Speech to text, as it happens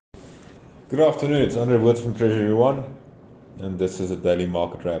Good afternoon, it's Andre Wood from Treasury One, and this is a daily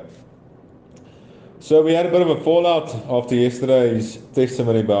market wrap. So we had a bit of a fallout after yesterday's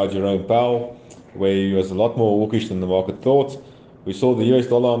testimony by Jerome Powell, where he was a lot more hawkish than the market thought. We saw the US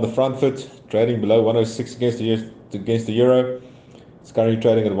dollar on the front foot, trading below 106 against the euro. It's currently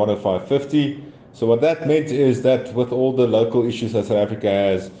trading at 105.50. So what that meant is that with all the local issues that South Africa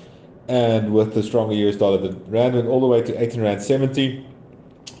has, and with the stronger US dollar, the rand went all the way to 18 rand 70.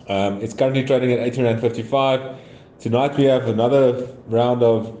 It's currently trading at 18 rand 55. Tonight we have another round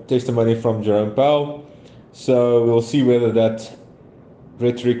of testimony from Jerome Powell. So we'll see whether that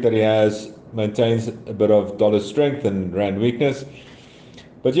rhetoric that he has maintains a bit of dollar strength and rand weakness.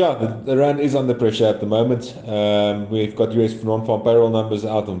 But yeah, the rand is under pressure at the moment. We've got US non-farm payroll numbers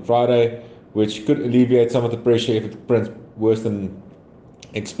out on Friday, which could alleviate some of the pressure if it prints worse than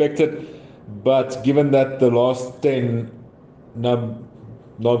expected. But given that the last 10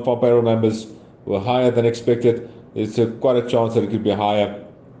 non-farm payroll numbers were higher than expected, there's quite a chance that it could be higher,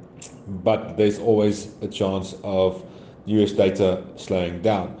 but there's always a chance of US data slowing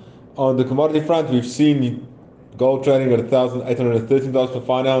down. On the commodity front, we've seen gold trading at $1,813 per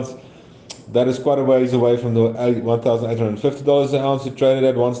fine ounce. That is quite a ways away from the $1,850 an ounce it traded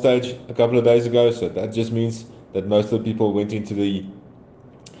at one stage a couple of days ago. So that just means that most of the people went into the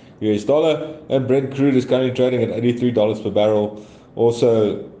US dollar. And Brent crude is currently trading at $83 per barrel,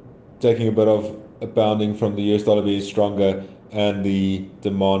 also taking a bit of a pounding from the US dollar being stronger and the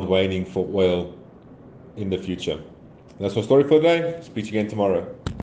demand waning for oil in the future. That's my story for today. Speak again tomorrow.